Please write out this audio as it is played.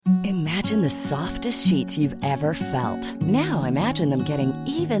Imagine the softest sheets you've ever felt. Now imagine them getting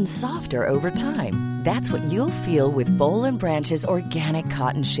even softer over time. That's what you'll feel with Boll & Branch's organic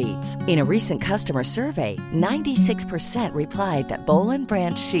cotton sheets. In a recent customer survey, 96% replied that Boll &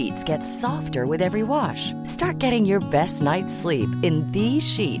 Branch sheets get softer with every wash. Start getting your best night's sleep in these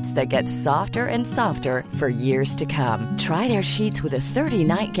sheets that get softer and softer for years to come. Try their sheets with a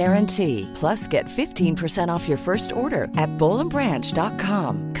 30-night guarantee. Plus, get 15% off your first order at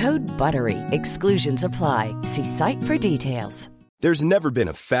bollandbranch.com. Code BUTTERY. Exclusions apply. See site for details. There's never been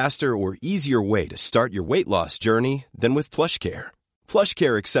a faster or easier way to start your weight loss journey than with PlushCare.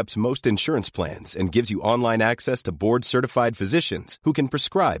 PlushCare accepts most insurance plans and gives you online access to board-certified physicians who can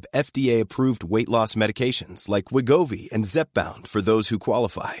prescribe FDA-approved weight loss medications like Wegovy and Zepbound for those who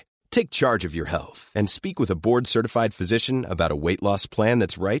qualify. Take charge of your health and speak with a board-certified physician about a weight loss plan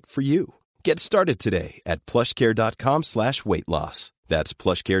that's right for you. Get started today at plushcare.com/weight loss. That's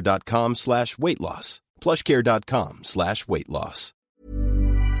plushcare.com/weight loss. plushcare.com/weight loss.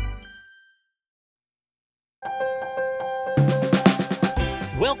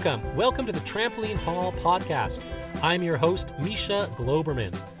 Welcome to the Trampoline Hall podcast. I'm your host, Misha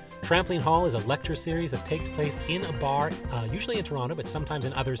Globerman. Trampoline Hall is a lecture series that takes place in a bar, usually in Toronto, but sometimes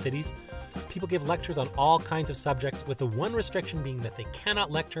in other cities. People give lectures on all kinds of subjects, with the one restriction being that they cannot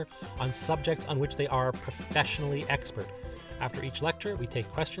lecture on subjects on which they are professionally expert. After each lecture, we take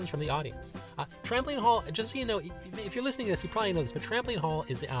questions from the audience. Trampoline Hall, just so you know, if you're listening to this, you probably know this, but Trampoline Hall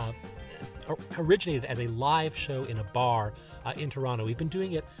is originated as a live show in a bar in Toronto. We've been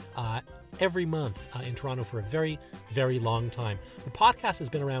doing it every month in Toronto for a very, very long time. The podcast has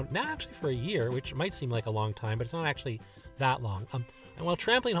been around now actually for a year, which might seem like a long time, but it's not actually that long. And while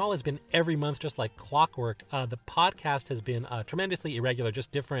Trampoline Hall has been every month just like clockwork, the podcast has been tremendously irregular,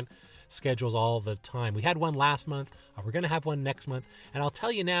 just different schedules all the time. We had one last month. We're going to have one next month. And I'll tell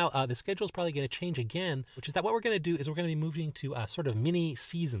you now, the schedule is probably going to change again, which is that what we're going to do is we're going to be moving to sort of mini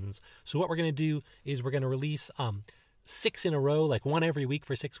seasons. So what we're going to do is we're going to release 6 in a row, like one every week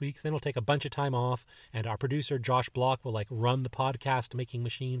for 6 weeks. Then we'll take a bunch of time off, and our producer Josh Block will run the podcast making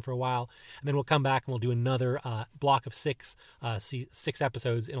machine for a while, and then we'll come back and we'll do another block of 6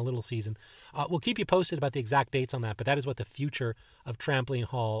 episodes in a little season. We'll keep you posted about the exact dates on that, but that is what the future of Trampoline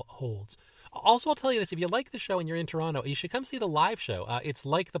Hall holds. Also, I'll tell you this: if you like the show and you're in Toronto, you should come see the live show. It's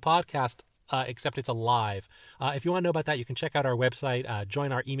like the podcast, except it's a live. If you want to know about that, you can check out our website,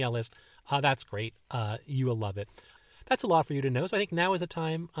 join our email list. That's great. You will love it. That's a lot for you to know, so I think now is the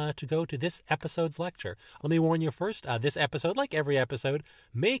time to go to this episode's lecture. Let me warn you first, this episode, like every episode,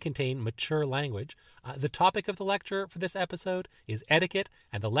 may contain mature language. The topic of the lecture for this episode is etiquette,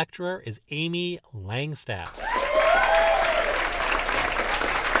 and the lecturer is Amy Langstaff.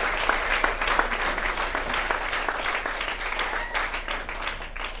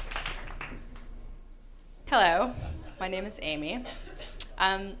 Hello, my name is Amy.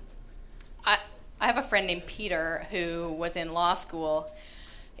 I have a friend named Peter who was in law school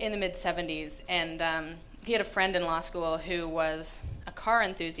in the mid-'70s, and he had a friend in law school who was a car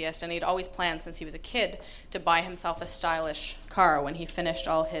enthusiast, and he'd always planned since he was a kid to buy himself a stylish car when he finished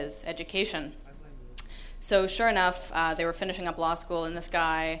all his education. So sure enough, they were finishing up law school, and this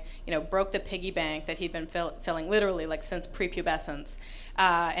guy, broke the piggy bank that he'd been filling literally since prepubescence,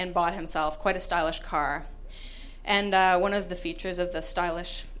 and bought himself quite a stylish car. And one of the features of the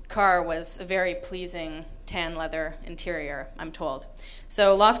stylish car was a very pleasing tan leather interior, I'm told.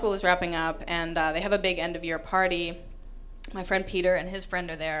 So law school is wrapping up, and they have a big end-of-year party. My friend Peter and his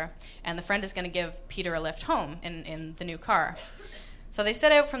friend are there, and the friend is going to give Peter a lift home in the new car. So they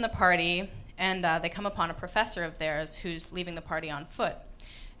set out from the party, and they come upon a professor of theirs who's leaving the party on foot.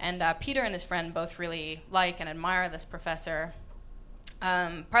 And Peter and his friend both really like and admire this professor.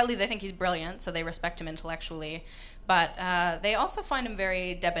 Partly they think he's brilliant, so they respect him intellectually, but they also find him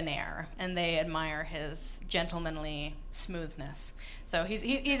very debonair, and they admire his gentlemanly smoothness. So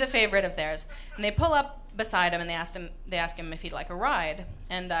he's a favorite of theirs. And they pull up beside him, and they ask him if he'd like a ride.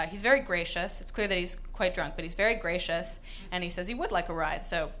 And he's very gracious. It's clear that he's quite drunk, but he's very gracious, and he says he would like a ride.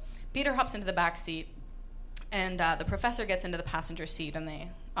 So Peter hops into the back seat, and the professor gets into the passenger seat, and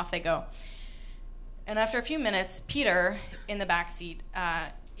off they go. And after a few minutes, Peter, in the back seat,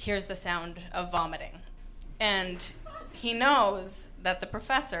 hears the sound of vomiting. And he knows that the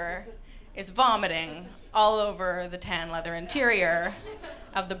professor is vomiting all over the tan leather interior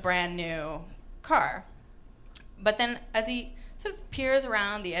of the brand new car. But then as he sort of peers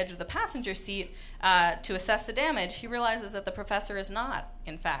around the edge of the passenger seat to assess the damage, he realizes that the professor is not,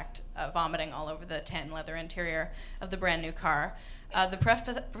 in fact, vomiting all over the tan leather interior of the brand new car. The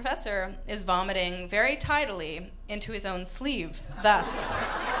professor is vomiting very tidily into his own sleeve, thus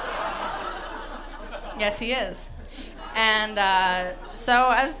Yes, he is. And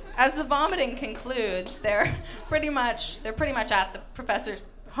so as the vomiting concludes, they're pretty much at the professor's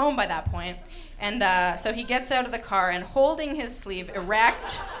home by that point. And so he gets out of the car and, holding his sleeve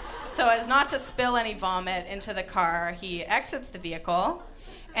erect so as not to spill any vomit into the car, he exits the vehicle,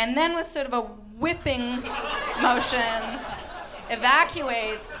 and then with sort of a whipping motion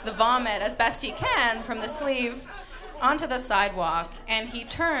evacuates the vomit as best he can from the sleeve onto the sidewalk. And he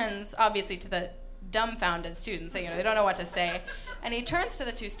turns, obviously, to the dumbfounded students. They don't know what to say. And he turns to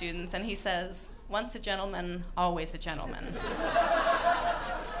the two students and he says, "Once a gentleman, always a gentleman."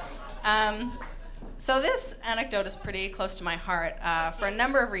 So this anecdote is pretty close to my heart for a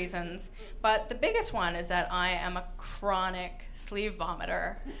number of reasons, but the biggest one is that I am a chronic sleeve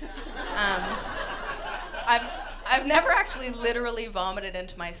vomiter. I've never actually literally vomited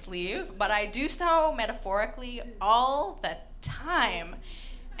into my sleeve, but I do so metaphorically all the time.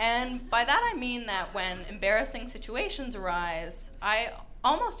 And by that I mean that when embarrassing situations arise, I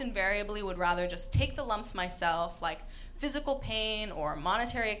almost invariably would rather just take the lumps myself, like physical pain or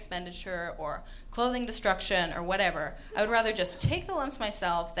monetary expenditure or clothing destruction or whatever. I would rather just take the lumps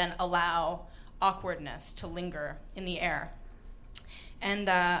myself than allow awkwardness to linger in the air. And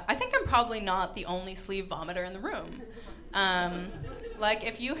I think I'm probably not the only sleeve vomiter in the room. Like,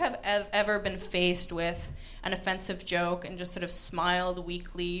 if you have ever been faced with an offensive joke and just sort of smiled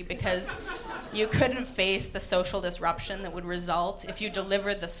weakly because you couldn't face the social disruption that would result if you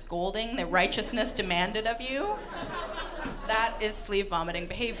delivered the scolding that righteousness demanded of you, that is sleeve vomiting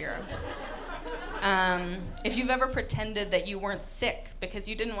behavior. If you've ever pretended that you weren't sick because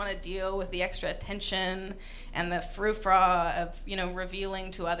you didn't want to deal with the extra attention and the frou-frou of, revealing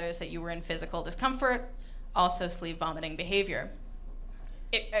to others that you were in physical discomfort, also sleeve vomiting behavior.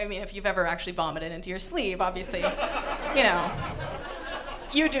 If you've ever actually vomited into your sleeve, obviously,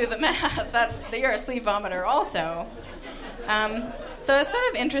 you do the math. You're a sleeve vomiter also. So I was sort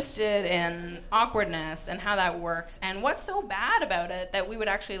of interested in awkwardness and how that works and what's so bad about it that we would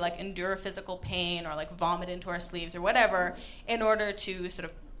actually endure physical pain or vomit into our sleeves or whatever in order to sort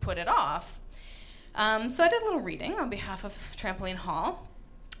of put it off. So I did a little reading on behalf of Trampoline Hall,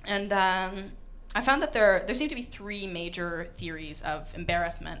 and I found that there seem to be three major theories of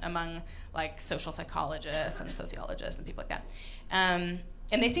embarrassment among social psychologists and sociologists and people like that.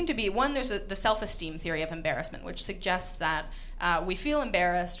 And they seem to be, one, there's the self-esteem theory of embarrassment, which suggests that we feel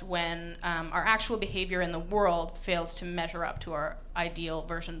embarrassed when our actual behavior in the world fails to measure up to our ideal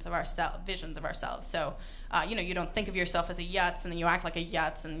visions of ourselves. So, you don't think of yourself as a yutz, and then you act like a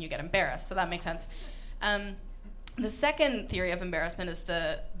yutz, and you get embarrassed. So that makes sense. The second theory of embarrassment is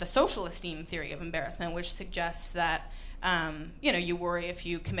the social esteem theory of embarrassment, which suggests that you worry if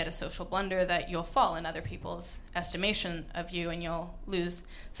you commit a social blunder that you'll fall in other people's estimation of you and you'll lose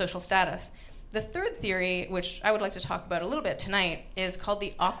social status. The third theory, which I would like to talk about a little bit tonight, is called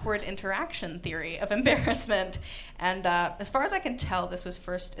the awkward interaction theory of embarrassment. And as far as I can tell, this was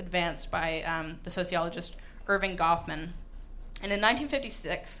first advanced by the sociologist Erving Goffman. And in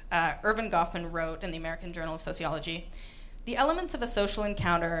 1956, Erving Goffman wrote in the American Journal of Sociology, "The elements of a social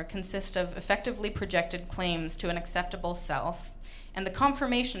encounter consist of effectively projected claims to an acceptable self and the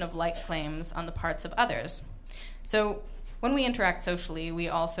confirmation of like claims on the parts of others." So when we interact socially, we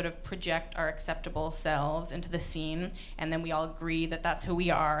all sort of project our acceptable selves into the scene, and then we all agree that that's who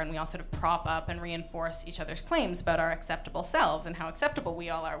we are, and we all sort of prop up and reinforce each other's claims about our acceptable selves and how acceptable we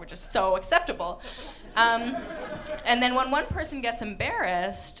all are. We're just so acceptable. And then when one person gets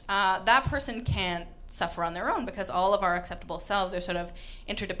embarrassed, that person can't suffer on their own because all of our acceptable selves are sort of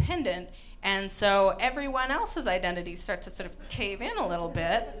interdependent, and so everyone else's identities start to sort of cave in a little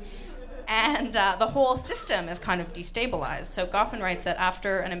bit, and the whole system is kind of destabilized. So Goffman writes that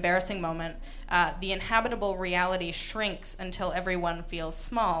after an embarrassing moment, the inhabitable reality shrinks until everyone feels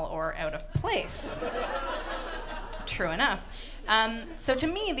small or out of place. True enough. So to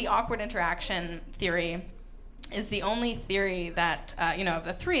me, the awkward interaction theory is the only theory that, of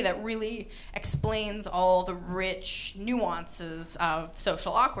the three that really explains all the rich nuances of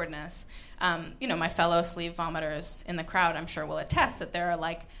social awkwardness. My fellow sleeve vomiters in the crowd, I'm sure, will attest that there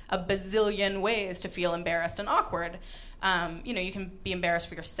are a bazillion ways to feel embarrassed and awkward. You can be embarrassed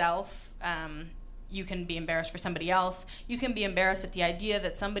for yourself. You can be embarrassed for somebody else. You can be embarrassed at the idea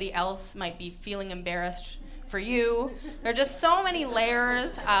that somebody else might be feeling embarrassed for you. There are just so many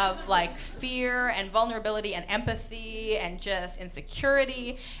layers of fear and vulnerability and empathy and just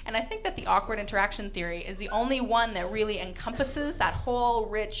insecurity. And I think that the awkward interaction theory is the only one that really encompasses that whole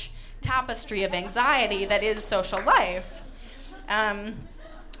rich tapestry of anxiety that is social life.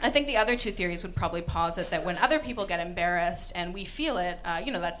 I think the other two theories would probably posit that when other people get embarrassed and we feel it,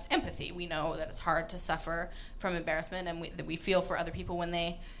 that's empathy. We know that it's hard to suffer from embarrassment, and that we feel for other people when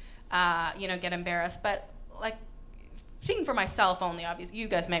they, get embarrassed. But like, speaking for myself only, obviously, you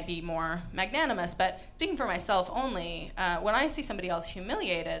guys might be more magnanimous, but speaking for myself only, when I see somebody else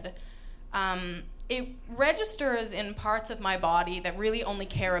humiliated, it registers in parts of my body that really only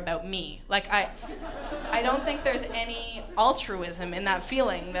care about me. Like, I don't think there's any altruism in that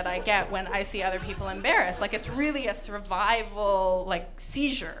feeling that I get when I see other people embarrassed. Like, it's really a survival,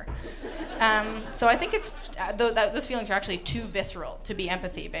 seizure. So I think it's, those feelings are actually too visceral to be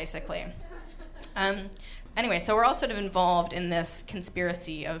empathy, basically. Anyway, so we're all sort of involved in this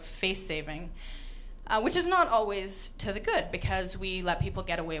conspiracy of face saving, which is not always to the good, because we let people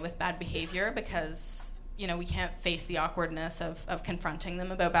get away with bad behavior because, we can't face the awkwardness of confronting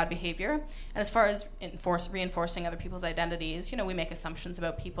them about bad behavior. And as far as reinforcing other people's identities, we make assumptions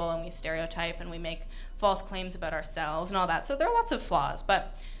about people, and we stereotype, and we make false claims about ourselves and all that. So there are lots of flaws,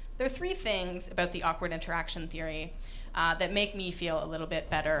 but there are three things about the awkward interaction theory that make me feel a little bit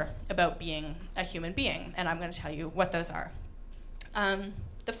better about being a human being, and I'm going to tell you what those are.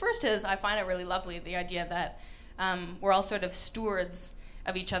 The first is, I find it really lovely, the idea that we're all sort of stewards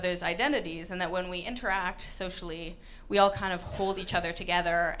of each other's identities, and that when we interact socially, we all kind of hold each other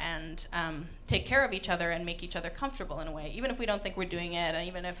together and take care of each other and make each other comfortable in a way, even if we don't think we're doing it, and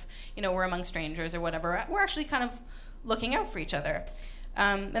even if we're among strangers or whatever, we're actually kind of looking out for each other.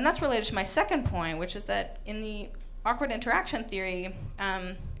 And that's related to my second point, which is that in the awkward interaction theory,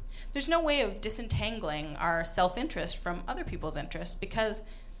 there's no way of disentangling our self-interest from other people's interests, because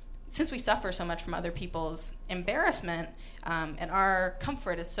since we suffer so much from other people's embarrassment, and our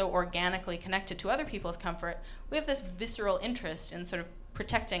comfort is so organically connected to other people's comfort, we have this visceral interest in sort of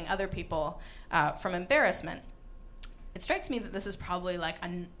protecting other people from embarrassment. It strikes me that this is probably like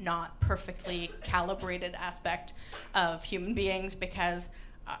a not perfectly calibrated aspect of human beings, because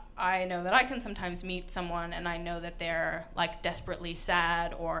I know that I can sometimes meet someone and I know that they're like desperately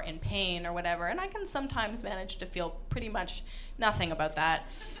sad or in pain or whatever, and I can sometimes manage to feel pretty much nothing about that.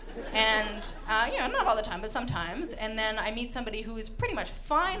 And, not all the time, but sometimes. And then I meet somebody who is pretty much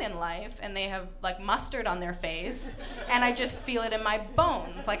fine in life, and they have like mustard on their face, and I just feel it in my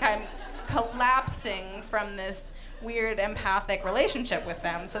bones. Like I'm collapsing from this weird empathic relationship with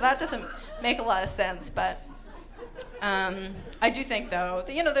them. So that doesn't make a lot of sense, but I do think, though,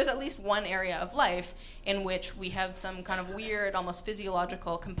 that, there's at least one area of life in which we have some kind of weird, almost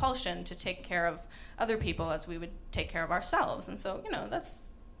physiological compulsion to take care of other people as we would take care of ourselves. And so,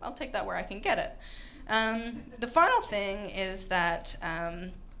 I'll take that where I can get it. The final thing is that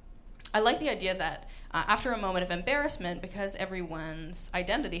I like the idea that after a moment of embarrassment, because everyone's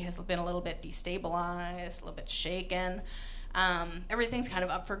identity has been a little bit destabilized, a little bit shaken, everything's kind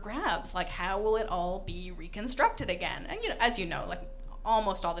of up for grabs. Like, how will it all be reconstructed again? And, as you know, like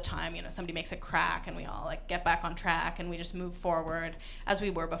almost all the time, somebody makes a crack and we all like get back on track and we just move forward as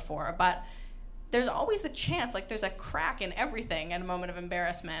we were before. But there's always a chance, like there's a crack in everything at a moment of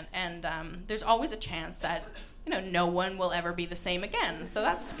embarrassment, and there's always a chance that, no one will ever be the same again. So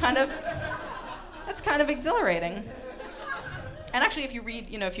that's kind of exhilarating. And actually, if you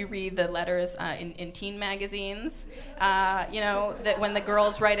read the letters in teen magazines, that when the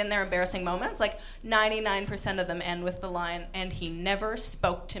girls write in their embarrassing moments, like 99% of them end with the line, "And he never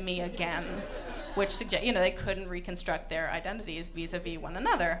spoke to me again," which suggests, they couldn't reconstruct their identities vis-a-vis one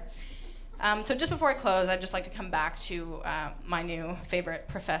another. So just before I close, I'd just like to come back to my new favorite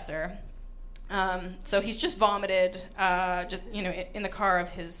professor. So he's just vomited, in the car of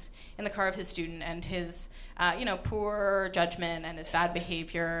his student, and his poor judgment and his bad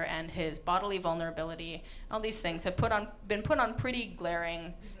behavior and his bodily vulnerability. All these things have been put on pretty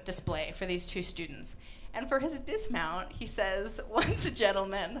glaring display for these two students. And for his dismount, he says, "Once a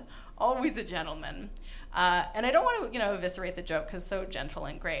gentleman, always a gentleman." And I don't want to, eviscerate the joke because it's so gentle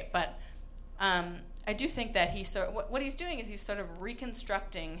and great, but I do think that what he's doing is he's sort of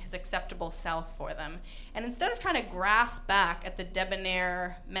reconstructing his acceptable self for them. And instead of trying to grasp back at the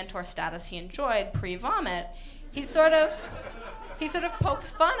debonair mentor status he enjoyed pre-vomit, he sort of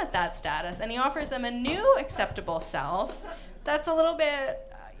pokes fun at that status, and he offers them a new acceptable self that's a little bit,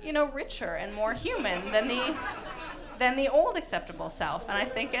 richer and more human than the old acceptable self. And I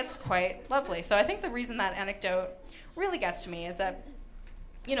think it's quite lovely. So I think the reason that anecdote really gets to me is that,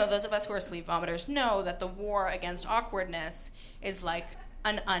 those of us who are sleep vomiters know that the war against awkwardness is like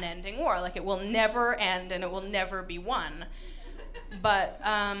an unending war. Like, it will never end and it will never be won. But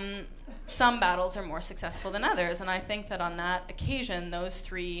some battles are more successful than others. And I think that on that occasion, those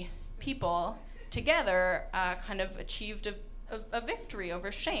three people together kind of achieved a victory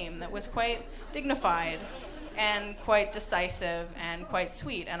over shame that was quite dignified and quite decisive and quite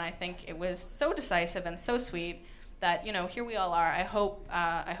sweet. And I think it was so decisive and so sweet that, here we all are. I hope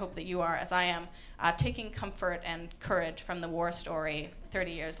that you are, as I am, taking comfort and courage from the war story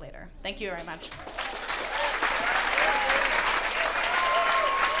 30 years later. Thank you very much.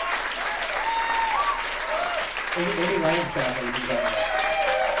 Amy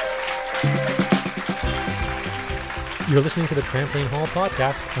You're listening to the Trampoline Hall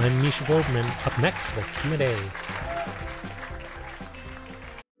podcast. I'm Misha Globerman. Up next, the Q&A.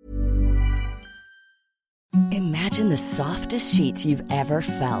 Imagine the softest sheets you've ever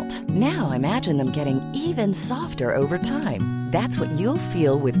felt. Now imagine them getting even softer over time. That's what you'll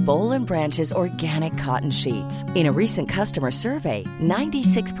feel with Boll & Branch's organic cotton sheets. In a recent customer survey,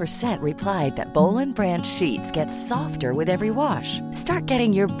 96% replied that Boll & Branch sheets get softer with every wash. Start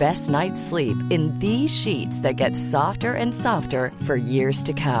getting your best night's sleep in these sheets that get softer and softer for years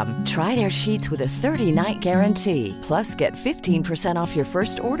to come. Try their sheets with a 30-night guarantee. Plus, get 15% off your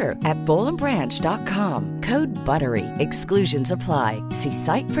first order at bollandbranch.com. Code BUTTERY. Exclusions apply. See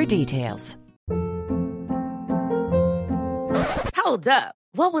site for details. Hold up.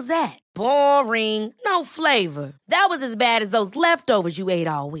 What was that? Boring. No flavor. That was as bad as those leftovers you ate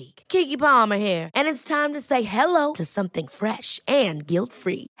all week. Keke Palmer here, and it's time to say hello to something fresh and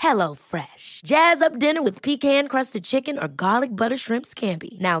guilt-free. Hello Fresh. Jazz up dinner with pecan-crusted chicken or garlic butter shrimp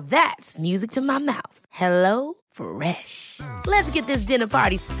scampi. Now that's music to my mouth. Hello Fresh. Let's get this dinner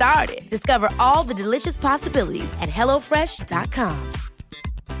party started. Discover all the delicious possibilities at HelloFresh.com.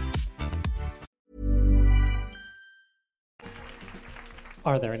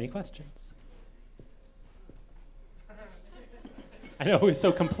 Are there any questions? I know it was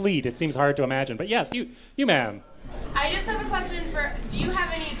so complete, it seems hard to imagine. But yes, you ma'am. I just have a question do you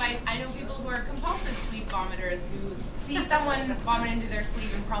have any advice? I know people who are compulsive sleep vomiters who see someone vomit into their sleep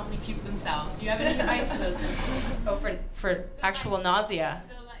and promptly puke themselves. Do you have any advice for those people? Oh, for actual nausea?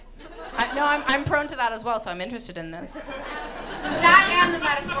 I'm prone to that as well, so I'm interested in this. That and the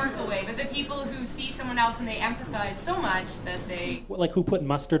metaphorical way, but the people who see someone else and they empathize so much that they... Like who put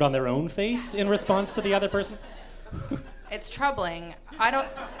mustard on their own face in response to the other person? It's troubling. I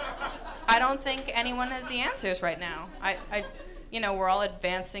don't think anyone has the answers right now. We're all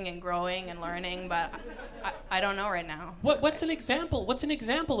advancing and growing and learning, but I don't know right now. What's an example? What's an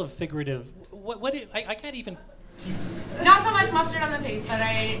example of figurative? I can't even... Not so much mustard on the face, but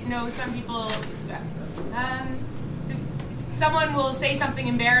I know some people... someone will say something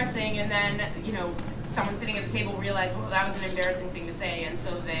embarrassing and then, someone sitting at the table realize, well, that was an embarrassing thing to say, and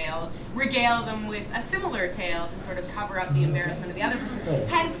so they'll regale them with a similar tale to sort of cover up the embarrassment of the other person,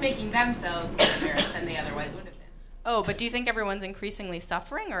 hence making themselves more embarrassed than they otherwise would have been. Oh, but do you think everyone's increasingly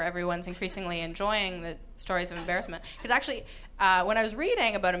suffering or everyone's increasingly enjoying the stories of embarrassment? Because actually, when I was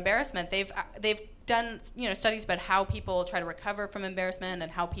reading about embarrassment, they've done studies about how people try to recover from embarrassment and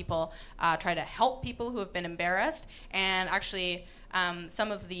how people try to help people who have been embarrassed. And actually,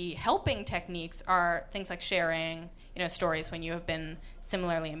 some of the helping techniques are things like sharing, stories when you have been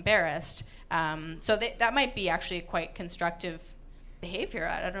similarly embarrassed. So that might be actually quite constructive behavior.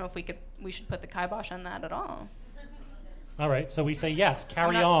 I don't know if we should put the kibosh on that at all. All right, so we say yes,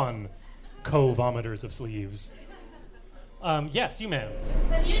 carry on, co-vomiters of sleeves. Yes, you ma'am.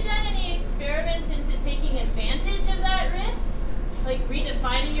 Have you done any experiments into taking advantage of that rift? Like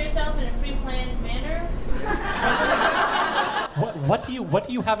redefining yourself in a pre-planned manner? What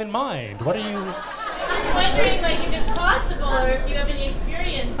do you have in mind? What are you... I was wondering, if it's possible, or if you have any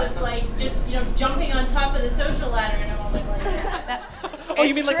experience of, just, jumping on top of the social ladder and all like that. Oh,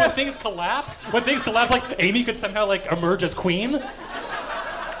 you mean true. When things collapse? When things collapse, Amy could somehow, emerge as queen?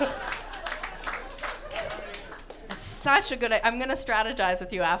 It's such a good... I'm going to strategize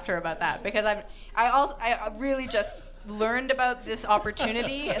with you after about that, because I really just learned about this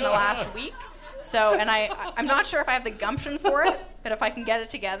opportunity in the last week. So, and I'm not sure if I have the gumption for it, but if I can get it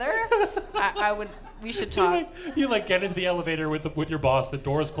together, we should talk. You get into the elevator with your boss, the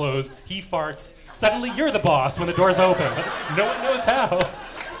doors close, he farts, suddenly you're the boss when the doors open. No one knows how.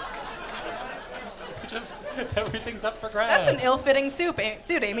 Just, everything's up for grabs. That's an ill-fitting suit,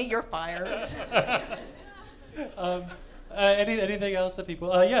 Amy. You're fired. Anything else that people...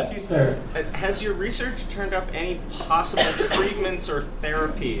 yes, you, sir. Has your research turned up any possible treatments or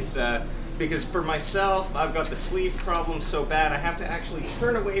therapies? Because for myself, I've got the sleeve problem so bad, I have to actually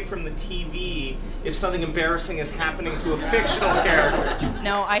turn away from the TV if something embarrassing is happening to a fictional character.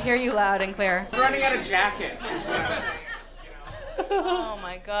 No, I hear you loud and clear. I'm running out of jackets, is what I'm saying. Oh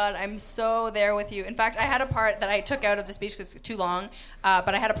my God, I'm so there with you. In fact, I had a part that I took out of the speech because it's too long,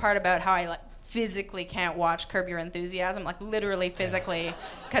 but I had a part about how I physically can't watch Curb Your Enthusiasm, like literally physically,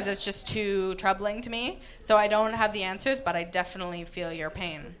 because it's just too troubling to me. So I don't have the answers, but I definitely feel your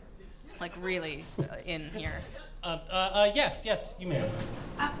pain, like really in here. Yes, you may.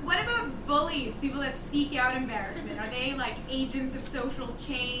 What about bullies, people that seek out embarrassment? Are they like agents of social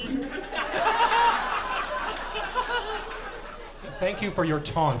change? Thank you for your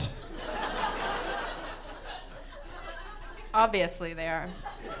taunt. Obviously they are.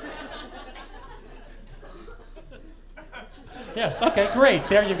 Yes. Okay. Great.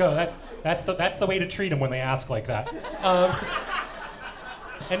 There you go. That's the way to treat them when they ask like that.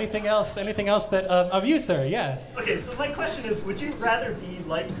 Anything else? Anything else that of you, sir? Yes. Okay. So my question is, would you rather be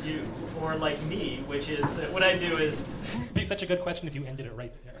like you or like me? Which is that what I do is. It'd be such a good question if you ended it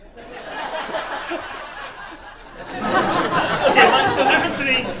right there. Okay. Well, the difference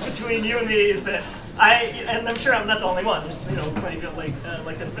between you and me is that and I'm sure I'm not the only one. There's plenty of people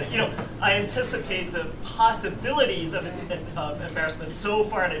like this. But I anticipate the possibilities of embarrassment so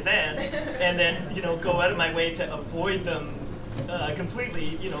far in advance, and then go out of my way to avoid them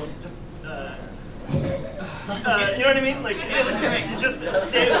completely. Just you know what I mean? Like you just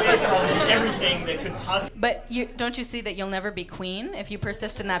stay away from everything that could possibly. But don't you see that you'll never be queen if you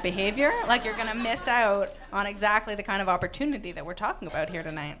persist in that behavior? Like you're gonna miss out on exactly the kind of opportunity that we're talking about here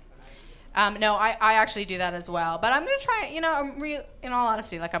tonight. No, I actually do that as well. But I'm going to try, in all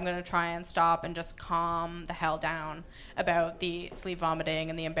honesty, I'm going to try and stop and just calm the hell down about the sleep vomiting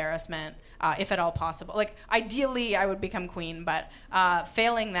and the embarrassment, if at all possible. Ideally, I would become queen, but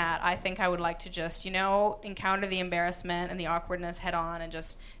failing that, I think I would like to just, encounter the embarrassment and the awkwardness head on and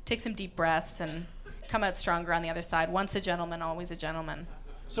just take some deep breaths and come out stronger on the other side. Once a gentleman, always a gentleman.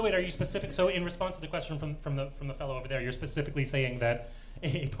 So wait, are you specific? So in response to the question from the fellow over there, you're specifically saying that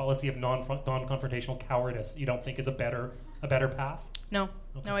a policy of non-confrontational cowardice you don't think is a better path? No,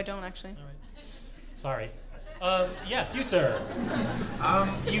 okay. No, I don't actually. All right. Sorry. Yes, you sir.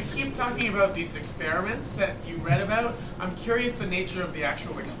 You keep talking about these experiments that you read about. I'm curious the nature of the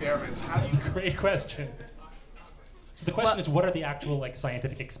actual experiments. How do you? That's a great question. So the question is, what are the actual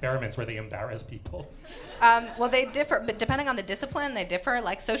scientific experiments where they embarrass people? Well, they differ, but depending on the discipline, they differ.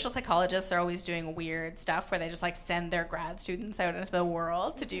 Social psychologists are always doing weird stuff where they just send their grad students out into the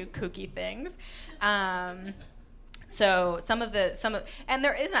world to do kooky things. So and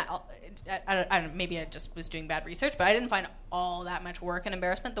there isn't. I don't know, maybe I just was doing bad research, but I didn't find all that much work in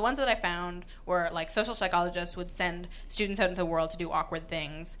embarrassment. The ones that I found were social psychologists would send students out into the world to do awkward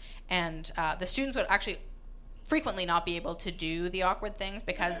things, and the students would actually frequently not be able to do the awkward things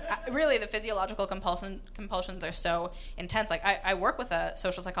because really the physiological compulsions are so intense. I work with a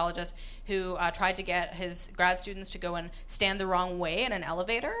social psychologist who tried to get his grad students to go and stand the wrong way in an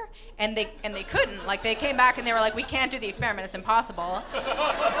elevator, and they couldn't. They came back and they were like, "We can't do the experiment. It's impossible."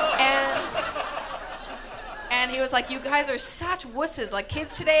 And he was like, "You guys are such wusses.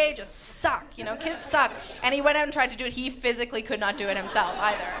 Kids today just suck. Kids suck." And he went out and tried to do it. He physically could not do it himself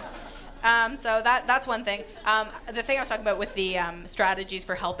either. So that's one thing. The thing I was talking about with the strategies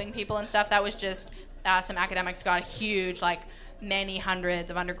for helping people and stuff, that was just some academics got a huge, many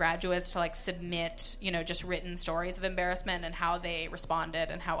hundreds of undergraduates to submit, just written stories of embarrassment and how they responded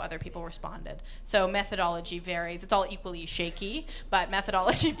and how other people responded. So methodology varies. It's all equally shaky, but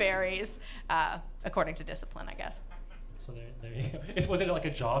methodology varies according to discipline, I guess. So there you go. Was it a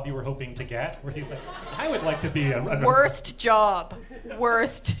job you were hoping to get? Were you I would like to be a worst job. I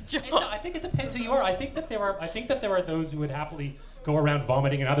think it depends who you are. I think that there are those who would happily go around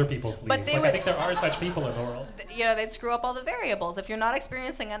vomiting in other people's sleeves. I think there are such people in the world. They'd screw up all the variables. If you're not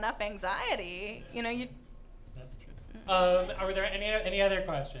experiencing enough anxiety, you. That's true. Are there any other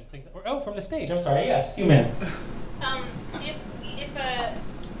questions? From the stage. I'm sorry. Yes, you ma'am. If a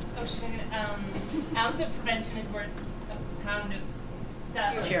ounce of prevention is worth a pound of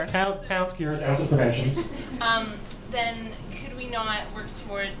cure. Pounds cures, ounce of preventions. Then could we not work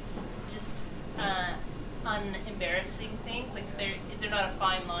towards just unembarrassing things? Is there not a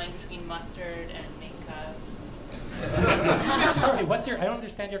fine line between mustard and makeup? Sorry, I don't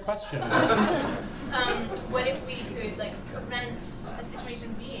understand your question. What if we could prevent a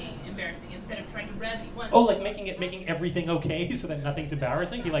situation being embarrassing instead of trying to remedy one? Making everything okay so that nothing's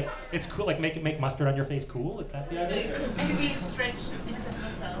embarrassing. Be it's cool. Make mustard on your face cool. Is that the idea? Maybe stretch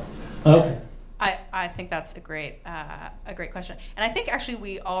themselves. Okay. I think that's a great question, and I think actually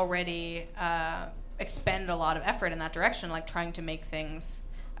we already expend a lot of effort in that direction, trying to make things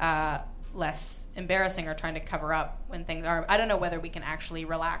less embarrassing or trying to cover up when things are. I don't know whether we can actually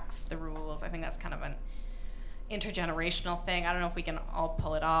relax the rules. I think that's kind of an intergenerational thing. I don't know if we can all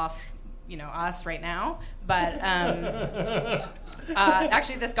pull it off, us right now. But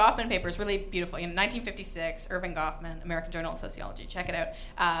actually, this Goffman paper is really beautiful. In 1956, Irving Goffman, American Journal of Sociology, check it out.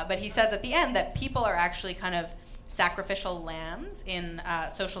 But he says at the end that people are actually kind of sacrificial lambs in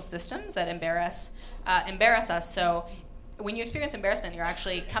social systems that embarrass us. So when you experience embarrassment, you're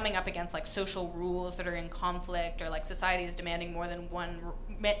actually coming up against like social rules that are in conflict, or like society is demanding more than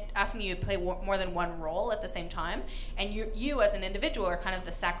asking you to play more than one role at the same time. And you as an individual are kind of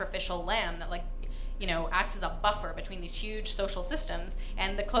the sacrificial lamb that acts as a buffer between these huge social systems.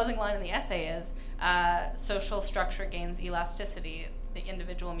 And the closing line in the essay is, social structure gains elasticity. The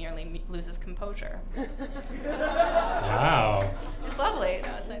individual merely loses composure. Wow. It's lovely.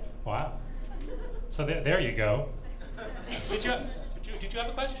 It's nice. Wow. So there you go. Did you have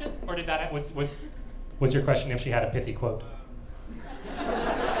a question, or did that was your question if she had a pithy quote?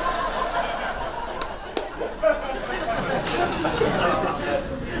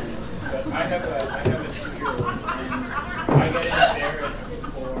 I have a 2-year-old, and I get embarrassed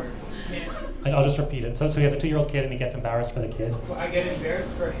for him. I'll just repeat it. So he has a 2-year-old kid, and he gets embarrassed for the kid. Well, I get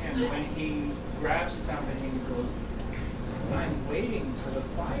embarrassed for him when he grabs somebody and goes, "I'm waiting for the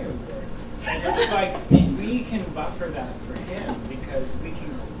fireworks." And it's like, we can buffer that for him because we can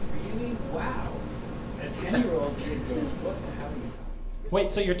go, "Really? Wow." A 10-year-old kid goes, "What the hell are you?"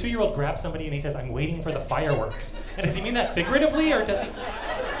 Wait, so your 2-year-old grabs somebody and he says, "I'm waiting for the fireworks." And does he mean that figuratively, or does he...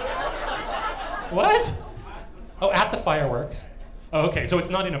 What? Oh, at the fireworks. Oh, okay, so it's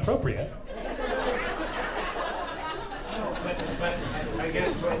not inappropriate. No, but I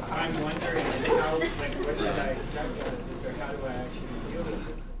guess what I'm wondering is how, what should I expect out of this, or how do I actually deal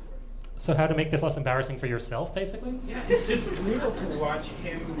with this? So how to make this less embarrassing for yourself, basically? Yeah, it's just brutal to watch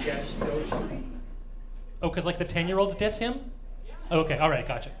him get socially... Oh, because the 10-year-olds diss him? Okay, all right,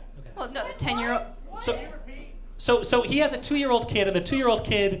 gotcha. Okay. Well, no, the 10-year-old... So he has a 2-year-old kid, and the 2-year-old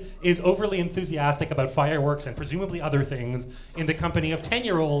kid is overly enthusiastic about fireworks and presumably other things in the company of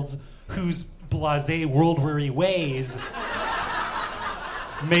 10-year-olds whose blasé, world-weary ways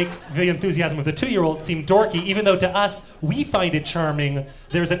make the enthusiasm of the 2-year-old seem dorky, even though to us, we find it charming. And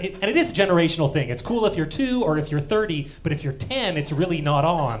it is a generational thing. It's cool if you're 2 or if you're 30, but if you're 10, it's really not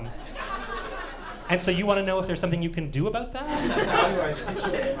on. And so you want to know if there's something you can do about that? How do I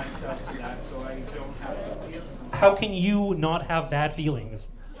situate myself to that so I don't have to feel something? How can you not have bad feelings?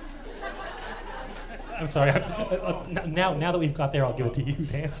 I'm sorry. Now that we've got there, I'll give it to you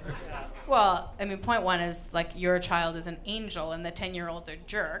to answer. Well, I mean, point one is, your child is an angel and the 10-year-olds are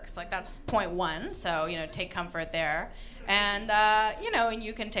jerks. That's point one. So, take comfort there. And, and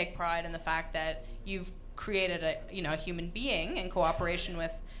you can take pride in the fact that you've created a human being in cooperation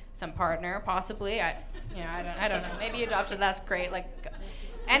with some partner, possibly. I don't know. Maybe adoption, that's great.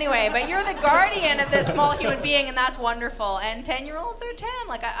 Anyway, but you're the guardian of this small human being, and that's wonderful. And 10-year-olds are 10.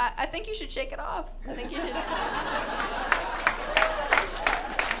 I think you should shake it off. I think you should.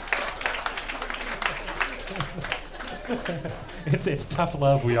 It's tough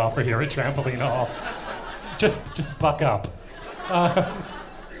love we offer here at Trampoline Hall. Just buck up.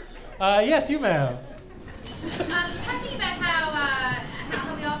 Yes, you, ma'am. Talking about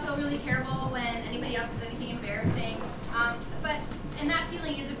how we all feel really terrible when anybody else does anything embarrassing, and that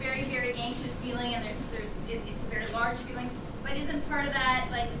feeling is a very, very anxious feeling, and it's a very large feeling. But isn't part of that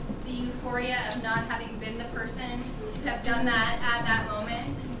the euphoria of not having been the person to have done that at that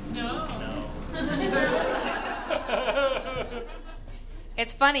moment? No.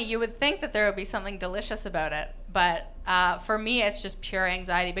 It's funny, you would think that there would be something delicious about it, but for me it's just pure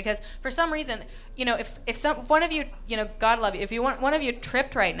anxiety, because for some reason, if one of you, God love you, if one of you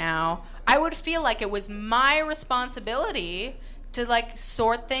tripped right now, I would feel like it was my responsibility to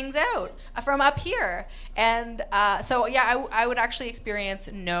sort things out from up here. And so yeah, I would actually experience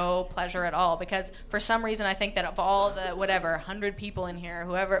no pleasure at all, because for some reason I think that of all the 100 people in here,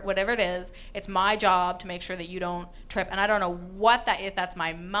 whatever it is, it's my job to make sure that you don't trip. And I don't know if that's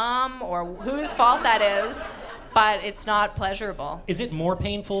my mom or whose fault that is, but it's not pleasurable. Is it more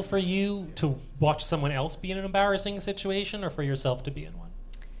painful for you to watch someone else be in an embarrassing situation, or for yourself to be in one?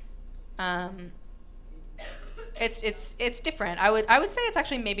 It's different. I would say it's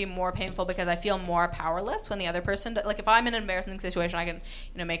actually maybe more painful because I feel more powerless when the other person if I'm in an embarrassing situation, I can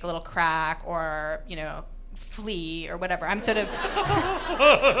make a little crack or flee or whatever. I'm sort of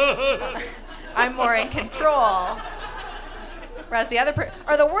I'm more in control. Whereas the other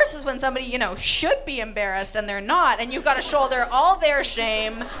or the worst is when somebody should be embarrassed and they're not, and you've got to shoulder all their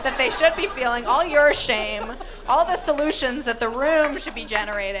shame that they should be feeling, all your shame, all the solutions that the room should be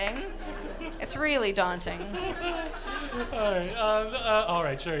generating. It's really daunting. All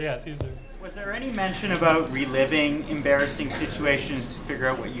right, sure, yes. Was there any mention about reliving embarrassing situations to figure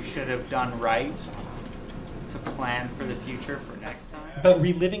out what you should have done right to plan for the future for next time? But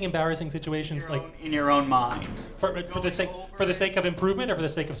reliving embarrassing situations in your own mind. For the sake of improvement or for the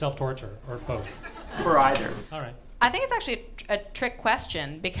sake of self-torture, or both? For either. All right. I think it's actually a trick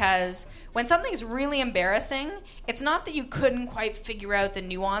question, because when something's really embarrassing, it's not that you couldn't quite figure out the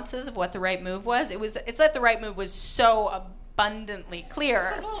nuances of what the right move was. It's that the right move was so abundantly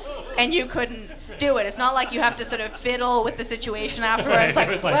clear and you couldn't do it. It's not like you have to sort of fiddle with the situation afterwards. Right.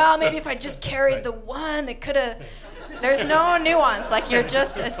 It's like, well, maybe if I just carried the one, it could have... There's no nuance. Like, you're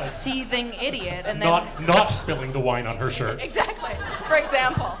just a seething idiot. And then not spilling the wine on her shirt. Exactly. For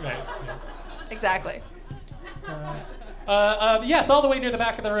example. Right. Yeah. Exactly. Yes, all the way near the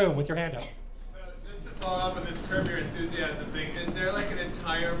back of the room with your hand up. So just to follow up on this Curb Your Enthusiasm thing, is there like an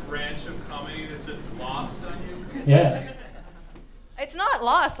entire branch of comedy that's just lost on you? Yeah. It's not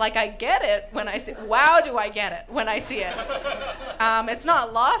lost. Like, I get it when I see it. Wow, do I get it when I see it. It's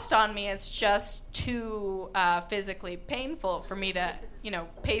not lost on me. It's just too physically painful for me to,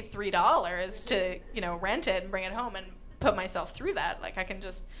 pay $3 to, rent it and bring it home and put myself through that. Like, I can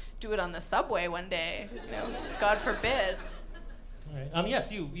just do it on the subway one day, God forbid. All right.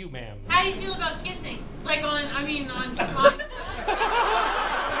 Yes, you ma'am. How do you feel about kissing? Like on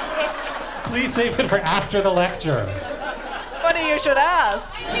Please save it for after the lecture. Funny you should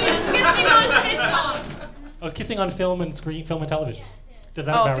ask. Kissing on sitcoms. Oh, kissing on film and film and television. Does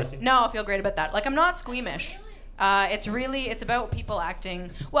that embarrass you? No, I feel great about that. Like, I'm not squeamish. It's about people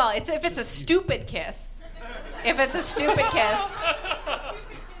acting. Well, if it's a stupid kiss. If it's a stupid kiss.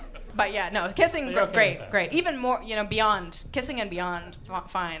 But yeah, no, kissing, great. Even more, beyond. Kissing and beyond,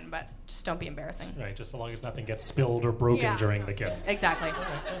 fine, but just don't be embarrassing. Right, just so long as nothing gets spilled or broken during the kiss. Exactly. Okay.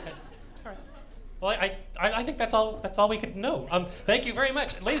 All right. Well, I think that's all we could know. Thank you very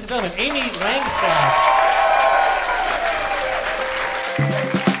much. Ladies and gentlemen, Amy Langstaff.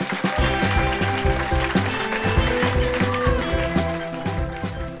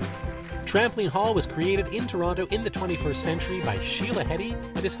 Trampoline Hall was created in Toronto in the 21st century by Sheila Heti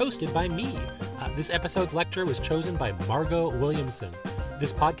and is hosted by me. This episode's lecture was chosen by Margot Williamson.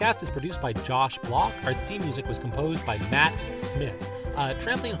 This podcast is produced by Josh Block. Our theme music was composed by Matt Smith.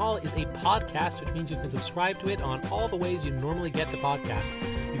 Trampoline Hall is a podcast, which means you can subscribe to it on all the ways you normally get to podcasts.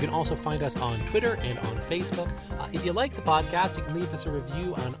 You can also find us on Twitter and on Facebook. If you like the podcast, you can leave us a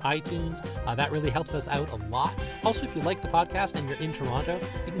review on iTunes. That really helps us out a lot. Also, if you like the podcast and you're in Toronto,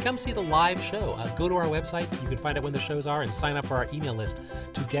 you can come see the live show. Go to our website. You can find out when the shows are and sign up for our email list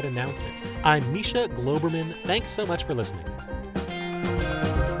to get announcements. I'm Misha Globerman. Thanks so much for listening.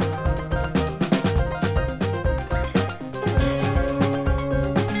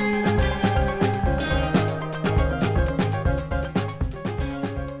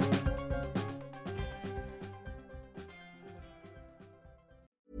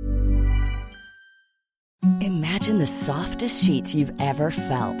 Imagine the softest sheets you've ever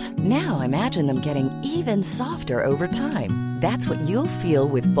felt. Now imagine them getting even softer over time. That's what you'll feel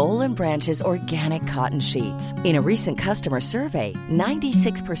with Boll & Branch's organic cotton sheets. In a recent customer survey,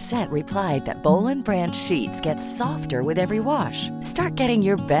 96% replied that Boll & Branch sheets get softer with every wash. Start getting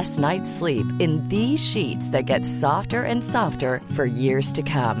your best night's sleep in these sheets that get softer and softer for years to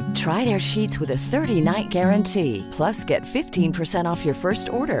come. Try their sheets with a 30-night guarantee. Plus, get 15% off your first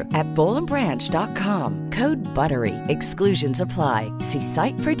order at BollandBranch.com. Code BUTTERY. Exclusions apply. See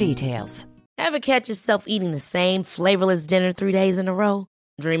site for details. Ever catch yourself eating the same flavorless dinner 3 days in a row?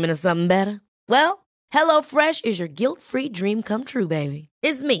 Dreaming of something better? Well, HelloFresh is your guilt-free dream come true, baby.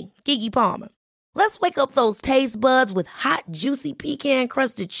 It's me, Keke Palmer. Let's wake up those taste buds with hot, juicy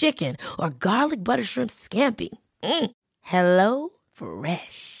pecan-crusted chicken or garlic butter shrimp scampi. Hello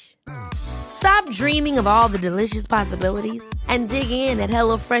Fresh. Stop dreaming of all the delicious possibilities and dig in at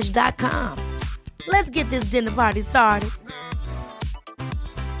HelloFresh.com. Let's get this dinner party started.